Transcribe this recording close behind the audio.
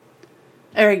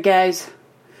Alright guys,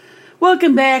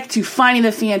 welcome back to Finding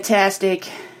the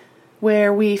Fantastic,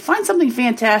 where we find something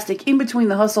fantastic in between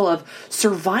the hustle of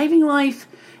surviving life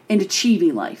and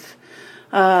achieving life.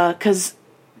 Because,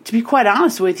 to be quite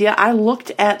honest with you, I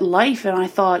looked at life and I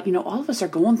thought, all of us are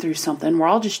going through something. We're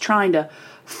all just trying to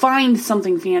find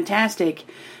something fantastic.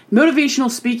 Motivational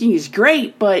speaking is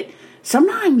great, but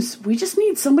sometimes we just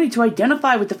need somebody to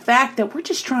identify with the fact that we're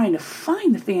just trying to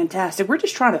find the fantastic. We're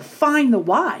just trying to find the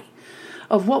why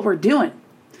of what we're doing.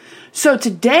 So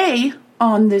today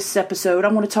on this episode, I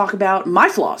want to talk about my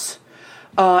flaws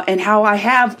and how I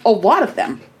have a lot of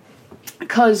them.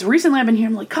 Because recently I've been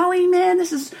hearing like, Colleen, man,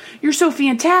 you're so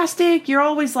fantastic. You're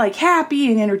always like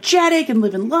happy and energetic and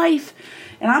living life.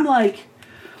 And I'm like,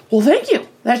 well, thank you.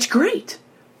 That's great.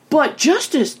 But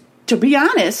to be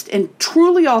honest and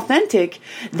truly authentic,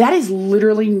 that is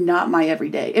literally not my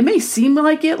everyday. It may seem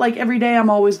like it, like every day I'm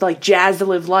always like jazzed to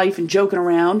live life and joking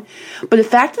around. But the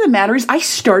fact of the matter is I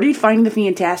started finding the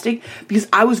fantastic because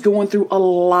I was going through a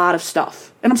lot of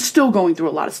stuff. And I'm still going through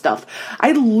a lot of stuff.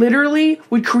 I literally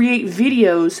would create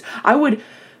videos. I would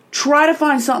try to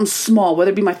find something small,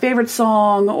 whether it be my favorite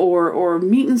song or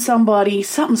meeting somebody,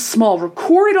 something small,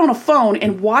 record it on a phone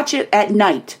and watch it at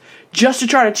night just to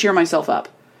try to cheer myself up.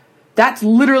 That's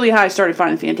literally how I started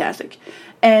finding fantastic.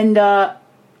 And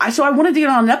so I wanted to get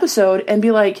on an episode and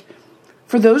be like,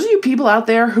 for those of you people out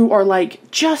there who are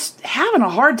like just having a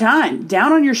hard time,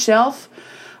 down on yourself,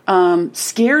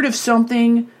 scared of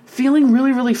something, feeling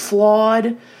really, really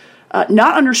flawed,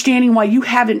 not understanding why you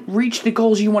haven't reached the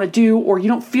goals you want to do, or you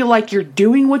don't feel like you're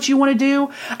doing what you want to do,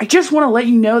 I just want to let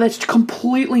you know that's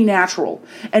completely natural,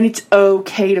 and it's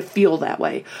okay to feel that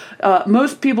way.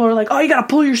 Most people are like, oh, you got to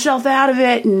pull yourself out of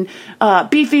it and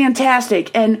be fantastic.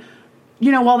 And,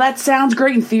 while that sounds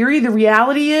great in theory, the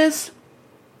reality is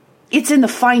it's in the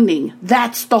finding.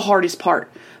 That's the hardest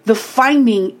part. The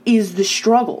finding is the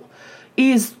struggle.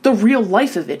 Is the real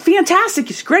life of it. Fantastic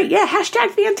is great. Yeah,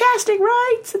 hashtag fantastic,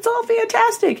 right? It's all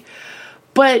fantastic.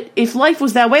 But if life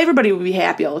was that way, everybody would be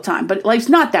happy all the time. But life's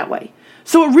not that way.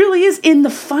 So it really is in the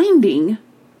finding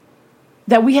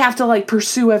that we have to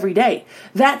pursue every day.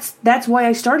 That's why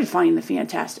I started finding the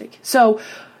fantastic. So,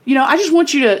 I just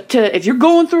want you to if you're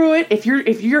going through it, if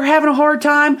you're having a hard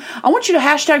time, I want you to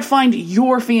hashtag find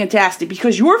your fantastic,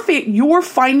 because your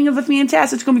finding of the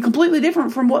fantastic is going to be completely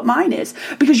different from what mine is,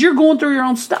 because you're going through your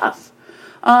own stuff.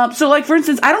 So for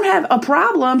instance, I don't have a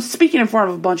problem speaking in front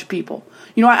of a bunch of people.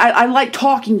 I like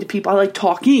talking to people. I like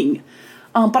talking.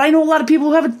 But I know a lot of people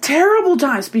who have a terrible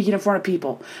time speaking in front of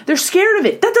people. They're scared of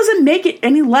it. That doesn't make it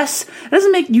any less. It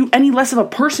doesn't make you any less of a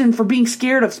person for being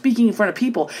scared of speaking in front of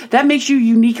people. That makes you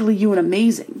uniquely you and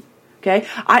amazing. Okay?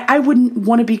 I wouldn't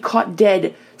want to be caught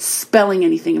dead spelling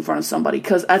anything in front of somebody,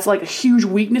 because that's like a huge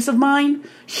weakness of mine.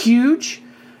 Huge.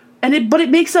 But it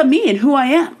makes up me and who I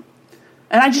am.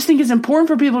 And I just think it's important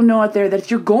for people to know out there that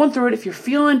if you're going through it, if you're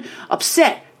feeling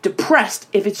upset, depressed,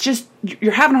 if it's just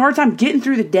you're having a hard time getting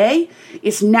through the day,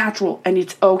 it's natural and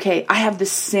it's okay. I have the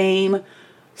same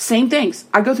things.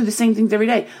 I go through the same things every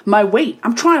day. My weight,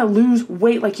 I'm trying to lose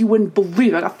weight like you wouldn't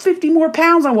believe. I got 50 more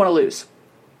pounds I want to lose.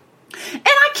 And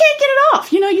I can't get it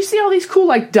off. You see all these cool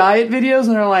diet videos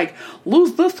and they're like,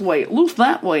 lose this weight, lose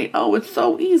that weight. Oh, it's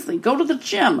so easy. Go to the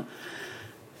gym.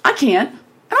 I can't.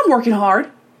 And I'm working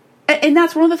hard. And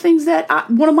that's one of the things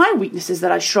one of my weaknesses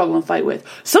that I struggle and fight with.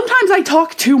 Sometimes I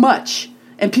talk too much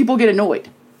and people get annoyed.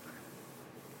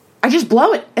 I just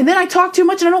blow it. And then I talk too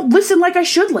much and I don't listen like I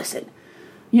should listen.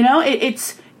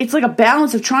 It's like a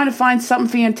balance of trying to find something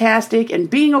fantastic and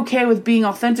being okay with being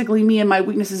authentically me and my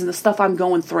weaknesses and the stuff I'm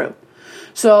going through.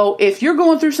 So if you're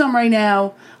going through something right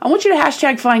now, I want you to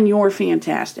hashtag find your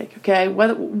fantastic, okay?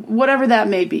 Whatever that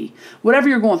may be. Whatever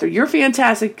you're going through, your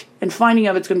fantastic and finding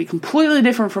of it's going to be completely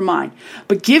different from mine.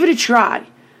 But give it a try.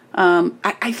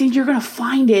 I think you're going to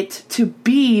find it to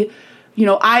be,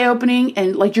 eye-opening,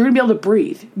 and you're going to be able to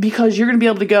breathe, because you're going to be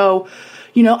able to go,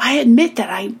 I admit that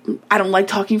I don't like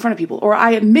talking in front of people, or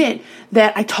I admit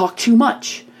that I talk too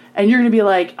much. And you're going to be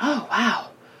like, oh, wow.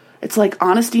 It's like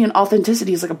honesty and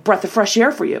authenticity is like a breath of fresh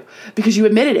air for you, because you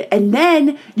admitted it. And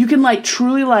then you can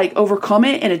truly overcome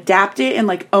it and adapt it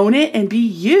and own it and be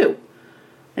you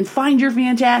and find your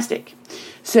fantastic.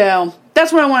 So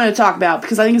that's what I wanted to talk about,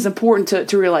 because I think it's important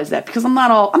to realize that, because I'm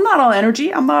not all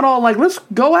energy. I'm not all let's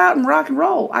go out and rock and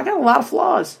roll. I got a lot of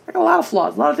flaws. A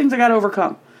lot of things I got to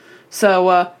overcome.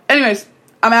 So anyways,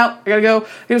 I'm out. I got to go.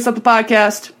 I got to stop the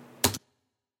podcast.